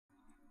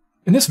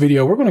In this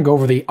video, we're going to go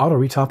over the auto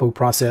retopo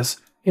process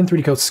in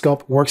 3D Coat's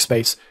Sculpt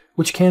workspace,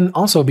 which can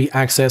also be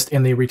accessed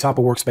in the Retopo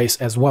workspace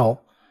as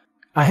well.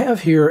 I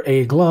have here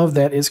a glove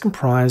that is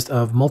comprised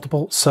of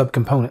multiple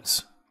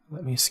subcomponents.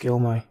 Let me scale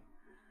my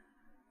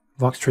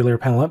Vox tree layer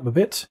panel up a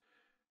bit.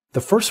 The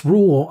first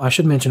rule I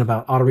should mention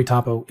about auto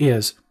retopo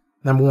is,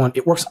 number one,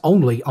 it works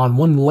only on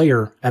one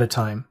layer at a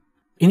time.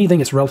 Anything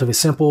that's relatively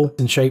simple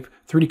in shape,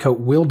 3D Coat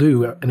will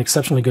do an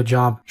exceptionally good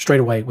job straight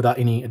away without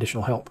any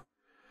additional help.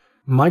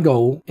 My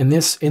goal in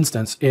this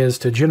instance is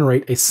to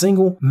generate a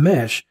single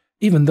mesh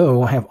even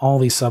though I have all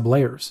these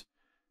sub-layers.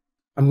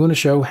 I'm going to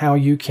show how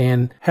you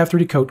can have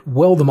 3D Coat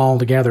weld them all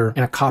together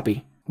in a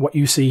copy. What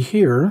you see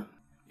here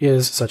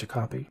is such a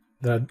copy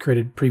that I'd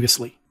created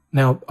previously.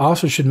 Now, I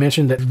also should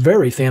mention that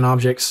very thin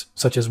objects,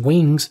 such as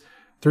wings,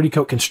 3D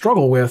Coat can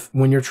struggle with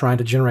when you're trying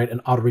to generate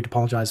an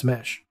auto-retopologized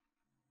mesh.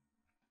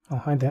 I'll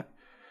hide that.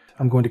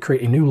 I'm going to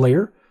create a new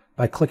layer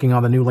by clicking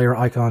on the new layer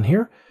icon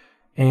here,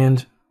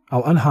 and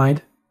I'll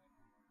unhide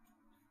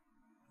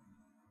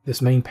this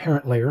main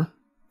parent layer.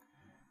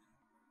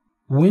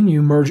 When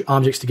you merge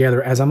objects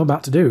together, as I'm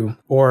about to do,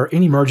 or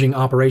any merging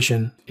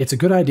operation, it's a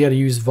good idea to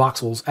use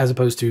voxels as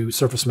opposed to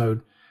surface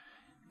mode.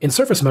 In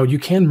surface mode, you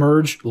can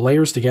merge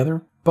layers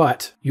together,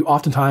 but you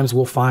oftentimes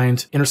will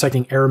find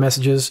intersecting error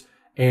messages,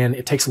 and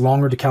it takes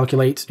longer to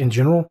calculate in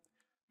general.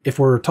 If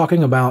we're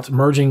talking about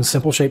merging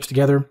simple shapes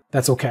together,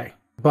 that's okay.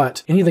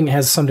 But anything that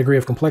has some degree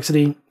of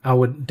complexity, I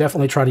would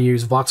definitely try to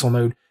use voxel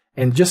mode.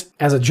 And just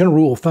as a general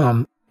rule of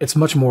thumb, it's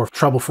much more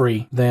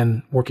trouble-free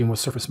than working with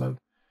surface mode.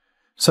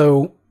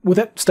 So with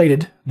that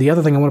stated, the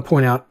other thing I want to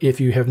point out, if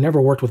you have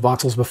never worked with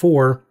voxels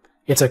before,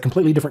 it's a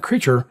completely different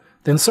creature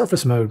than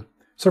surface mode.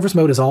 Surface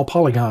mode is all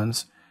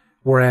polygons,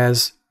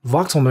 whereas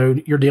voxel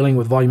mode, you're dealing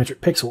with volumetric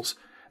pixels.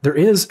 There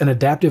is an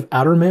adaptive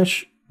outer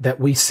mesh that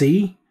we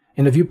see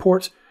in the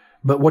viewport,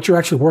 but what you're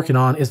actually working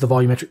on is the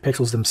volumetric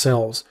pixels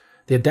themselves.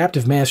 The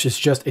adaptive mesh is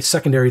just a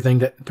secondary thing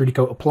that 3D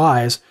Coat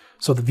applies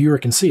so the viewer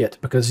can see it,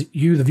 because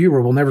you, the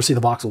viewer, will never see the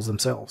voxels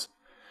themselves.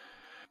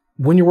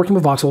 When you're working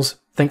with voxels,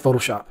 think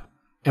Photoshop.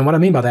 And what I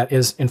mean by that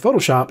is, in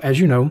Photoshop, as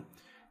you know,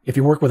 if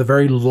you work with a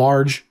very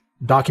large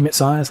document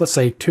size, let's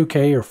say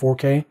 2K or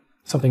 4K,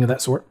 something of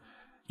that sort,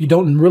 you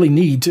don't really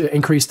need to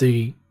increase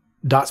the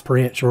dots per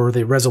inch or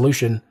the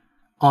resolution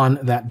on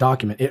that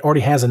document. It already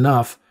has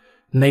enough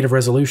native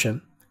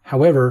resolution.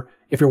 However,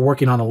 if you're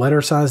working on a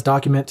letter-sized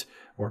document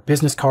or a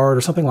business card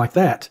or something like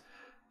that,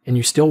 and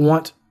you still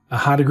want a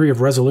high degree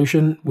of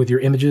resolution with your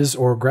images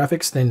or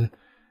graphics, then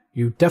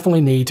you definitely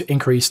need to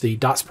increase the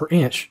dots per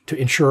inch to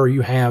ensure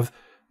you have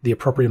the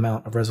appropriate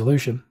amount of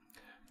resolution.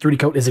 3D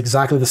Coat is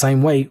exactly the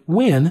same way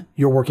when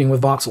you're working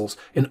with voxels,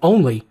 and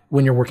only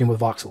when you're working with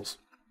voxels.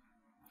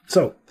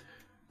 So,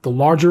 the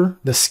larger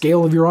the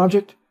scale of your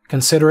object,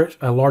 consider it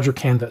a larger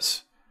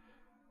canvas.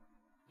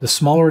 The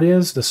smaller it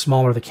is, the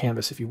smaller the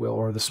canvas, if you will,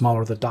 or the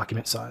smaller the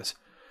document size,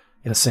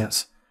 in a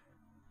sense.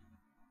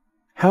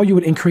 How you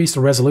would increase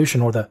the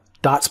resolution, or the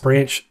dots per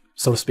inch,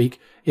 so to speak,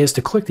 is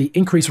to click the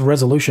Increase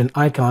Resolution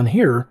icon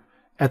here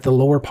at the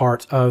lower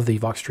part of the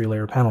Vox tree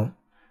layer panel.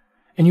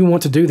 And you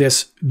want to do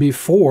this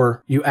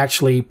before you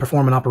actually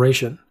perform an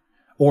operation,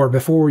 or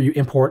before you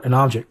import an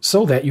object,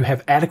 so that you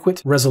have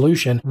adequate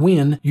resolution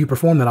when you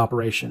perform that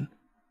operation.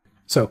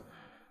 So,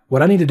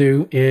 what I need to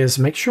do is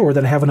make sure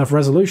that I have enough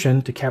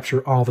resolution to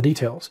capture all the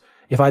details.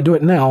 If I do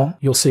it now,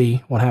 you'll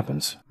see what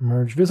happens.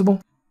 Merge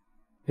visible.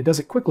 It does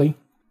it quickly,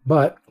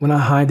 but when I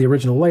hide the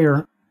original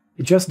layer,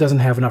 it just doesn't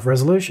have enough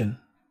resolution.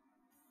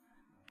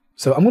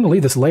 So I'm going to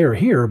leave this layer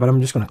here, but I'm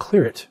just going to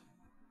clear it.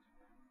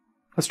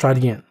 Let's try it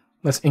again.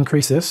 Let's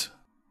increase this.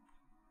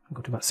 I'll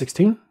go to about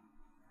 16.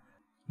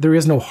 There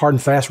is no hard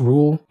and fast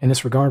rule in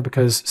this regard,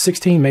 because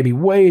 16 may be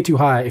way too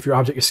high if your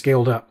object is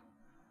scaled up.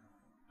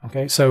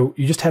 Okay, so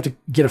you just have to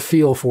get a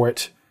feel for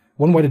it.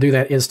 One way to do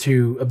that is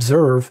to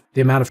observe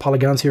the amount of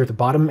polygons here at the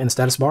bottom in the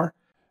status bar.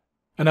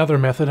 Another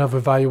method of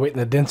evaluating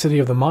the density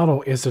of the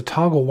model is to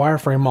toggle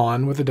wireframe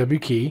on with the W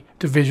key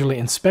to visually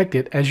inspect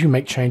it as you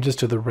make changes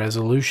to the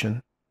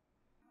resolution.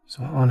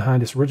 So I'll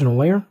unhide this original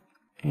layer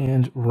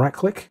and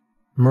right-click,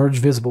 Merge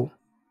Visible.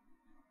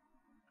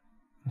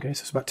 Okay,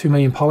 so it's about 2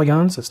 million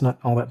polygons. That's not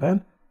all that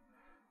bad.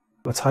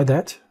 Let's hide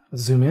that.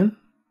 Let's zoom in.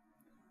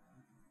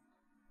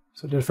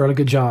 So it did a fairly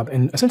good job.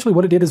 And essentially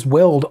what it did is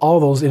weld all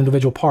those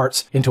individual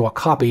parts into a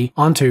copy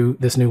onto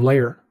this new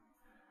layer.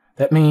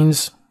 That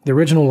means the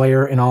original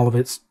layer and all of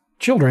its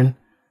children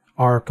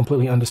are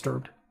completely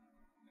undisturbed.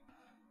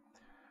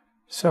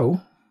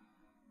 So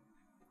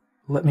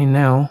let me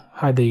now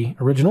hide the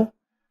original.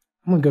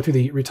 I'm going to go to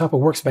the Retopo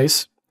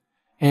workspace,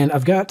 and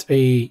I've got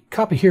a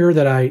copy here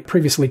that I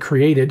previously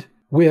created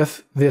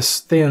with this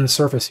thin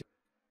surface.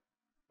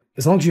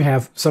 As long as you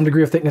have some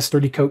degree of thickness,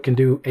 3D Coat can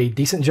do a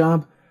decent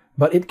job,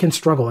 but it can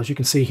struggle, as you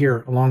can see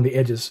here along the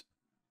edges.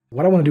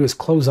 What I want to do is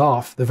close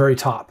off the very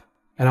top,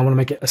 and I want to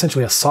make it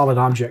essentially a solid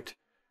object.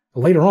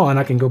 Later on,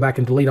 I can go back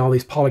and delete all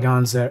these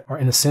polygons that are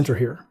in the center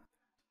here.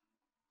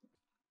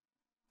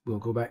 We'll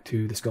go back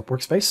to the Sculpt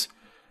workspace,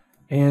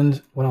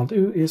 and what I'll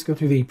do is go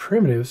to the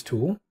Primitives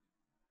tool,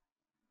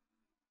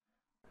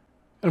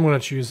 I'm going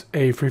to choose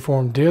a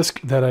freeform disk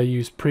that I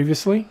used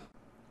previously.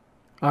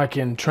 I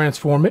can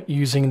transform it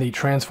using the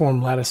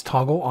Transform Lattice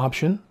Toggle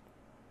option.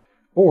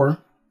 Or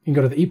you can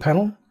go to the E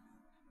panel.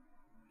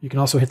 You can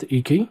also hit the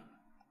E key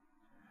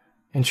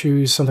and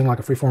choose something like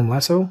a freeform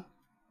lasso.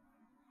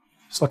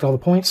 Select all the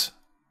points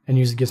and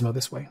use the gizmo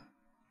this way.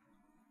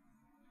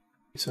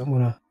 So I'm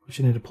going to push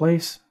it into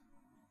place.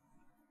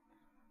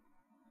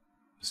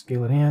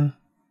 Scale it in.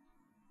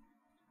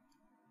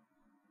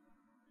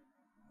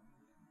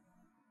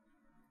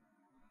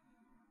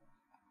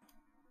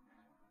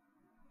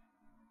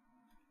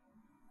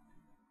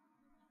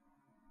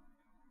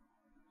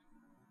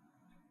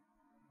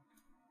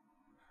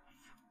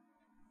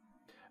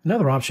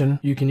 Another option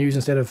you can use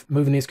instead of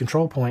moving these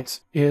control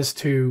points is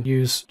to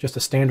use just a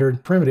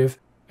standard primitive,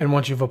 and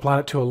once you've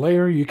applied it to a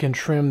layer, you can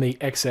trim the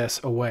excess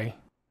away.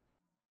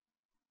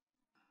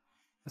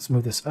 Let's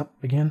move this up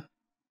again.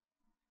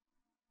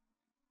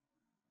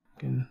 You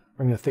can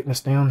bring the thickness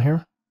down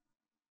here.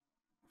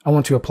 I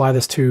want to apply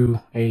this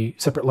to a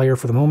separate layer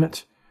for the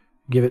moment.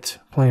 Give it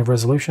plenty of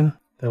resolution.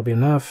 That'll be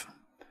enough.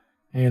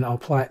 And I'll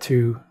apply it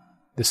to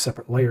this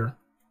separate layer.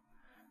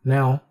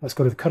 Now, let's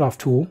go to the cutoff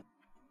tool.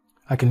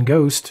 I can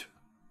ghost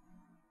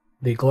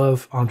the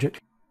glove object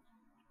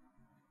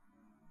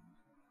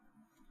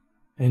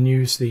and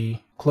use the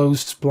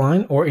closed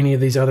spline or any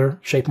of these other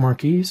shape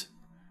marquees.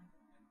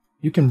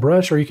 You can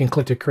brush or you can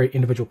click to create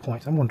individual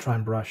points. I'm going to try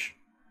and brush.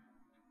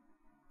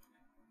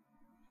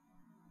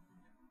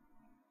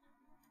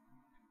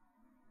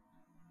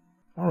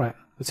 Alright,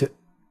 let's hit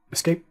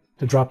escape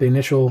to drop the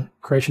initial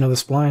creation of the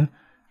spline.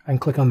 I can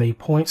click on the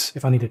points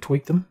if I need to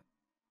tweak them.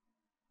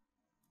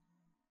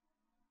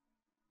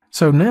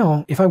 So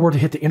now, if I were to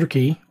hit the Enter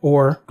key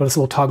or go to this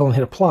little toggle and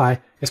hit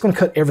Apply, it's going to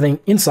cut everything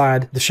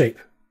inside the shape.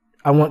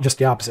 I want just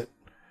the opposite.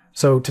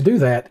 So to do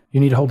that, you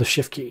need to hold the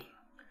Shift key.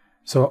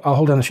 So I'll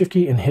hold down the Shift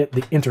key and hit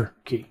the Enter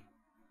key.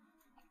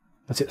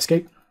 Let's hit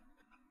Escape.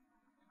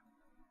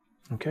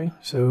 Okay,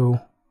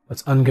 so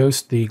let's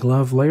unghost the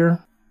glove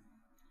layer.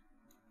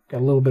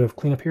 Got a little bit of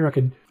cleanup here. I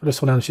could just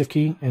hold down the Shift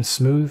key and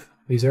smooth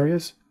these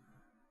areas.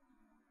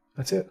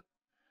 That's it.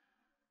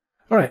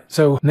 Alright,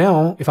 so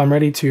now if I'm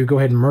ready to go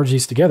ahead and merge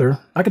these together,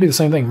 I can do the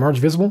same thing, merge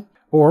visible,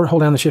 or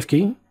hold down the Shift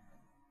key.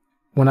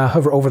 When I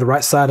hover over the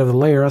right side of the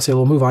layer, I see a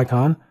little move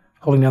icon.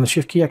 Holding down the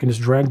Shift key, I can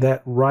just drag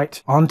that right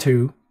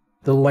onto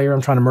the layer I'm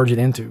trying to merge it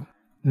into.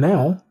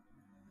 Now,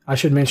 I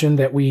should mention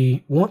that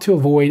we want to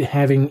avoid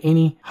having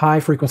any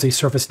high-frequency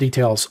surface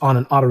details on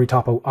an auto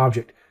retopo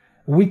object.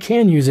 We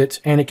can use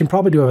it, and it can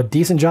probably do a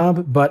decent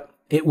job, but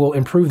it will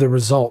improve the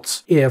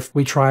results if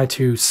we try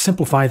to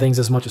simplify things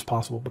as much as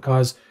possible,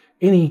 because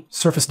any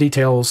surface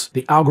details,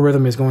 the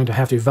algorithm is going to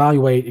have to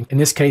evaluate. In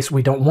this case,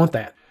 we don't want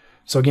that.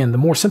 So again, the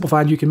more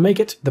simplified you can make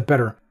it, the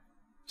better.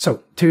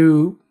 So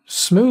to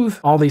smooth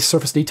all these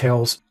surface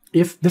details,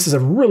 if this is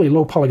a really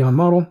low polygon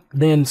model,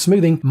 then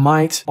smoothing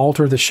might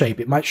alter the shape.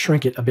 It might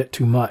shrink it a bit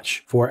too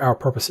much for our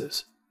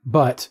purposes.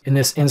 But in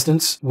this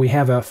instance, we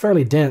have a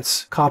fairly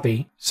dense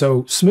copy,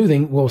 so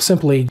smoothing will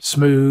simply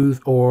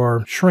smooth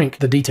or shrink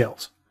the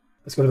details.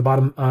 Let's go to the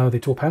bottom of the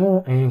tool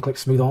panel and click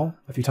Smooth All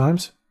a few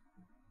times.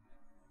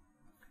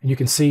 And you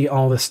can see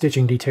all the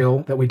stitching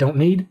detail that we don't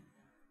need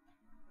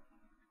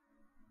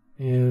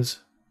is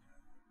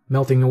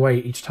melting away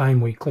each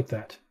time we click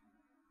that.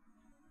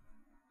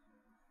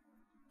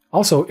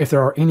 Also, if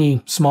there are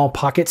any small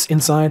pockets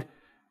inside,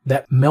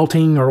 that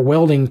melting or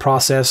welding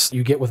process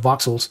you get with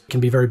voxels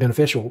can be very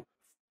beneficial.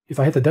 If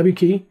I hit the W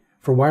key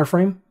for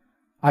wireframe,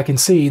 I can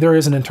see there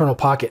is an internal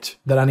pocket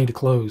that I need to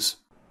close.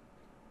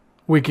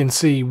 We can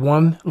see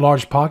one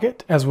large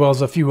pocket as well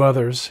as a few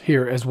others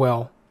here as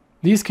well.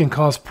 These can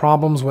cause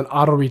problems when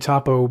Auto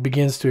Retopo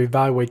begins to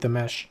evaluate the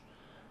mesh.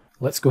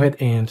 Let's go ahead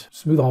and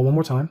smooth all one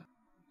more time.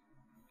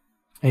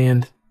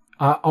 And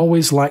I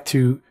always like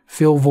to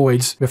fill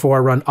voids before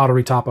I run Auto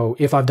Retopo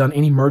if I've done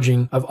any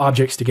merging of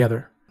objects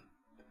together.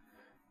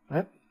 All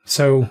right.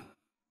 So,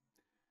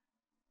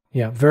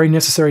 yeah, very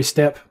necessary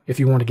step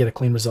if you want to get a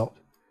clean result.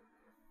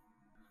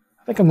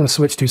 I think I'm going to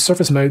switch to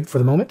surface mode for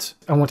the moment.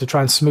 I want to try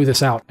and smooth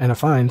this out, and I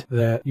find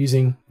that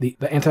using the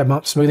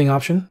anti-bump smoothing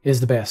option is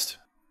the best.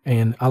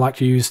 And I like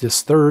to use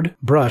this third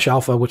brush,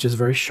 Alpha, which is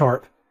very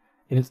sharp.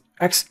 And it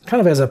acts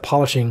kind of as a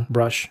polishing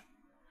brush.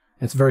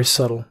 It's very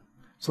subtle.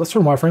 So let's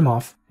turn wireframe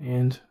off.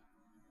 And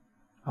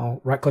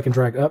I'll right-click and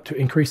drag up to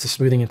increase the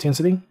smoothing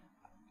intensity.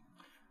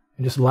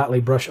 And just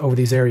lightly brush over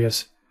these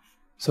areas.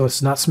 So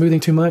it's not smoothing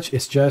too much.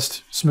 It's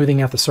just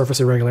smoothing out the surface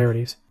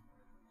irregularities.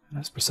 And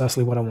that's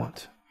precisely what I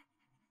want.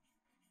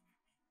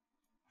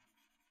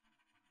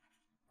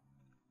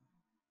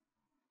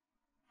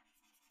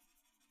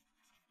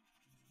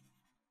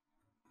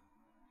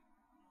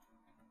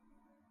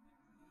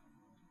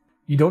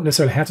 You don't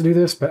necessarily have to do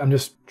this, but I'm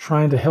just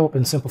trying to help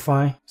and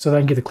simplify so that I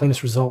can get the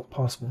cleanest result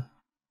possible.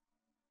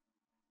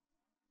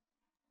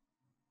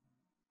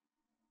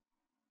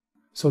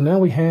 So now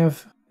we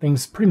have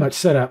things pretty much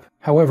set up.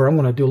 However, I'm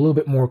going to do a little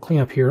bit more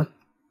cleanup here.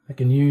 I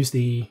can use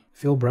the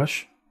fill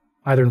brush,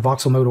 either in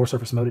voxel mode or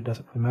surface mode, it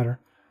doesn't really matter.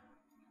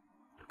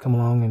 Come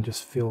along and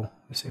just fill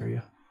this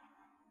area.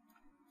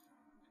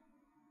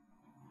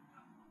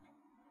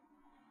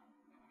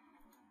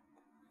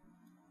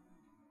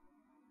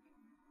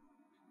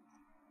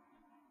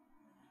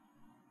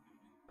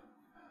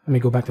 Let me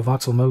go back to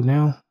voxel mode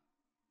now.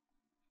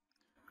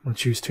 I'm going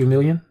to choose 2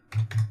 million.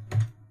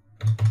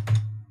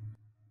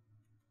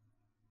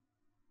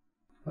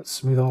 Let's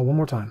smooth all one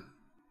more time.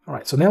 All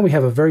right, so now we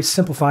have a very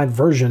simplified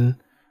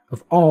version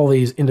of all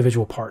these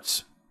individual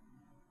parts.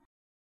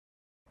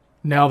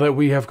 Now that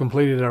we have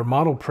completed our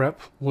model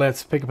prep,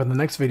 let's pick up in the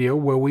next video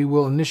where we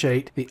will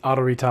initiate the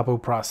auto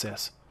retopo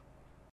process.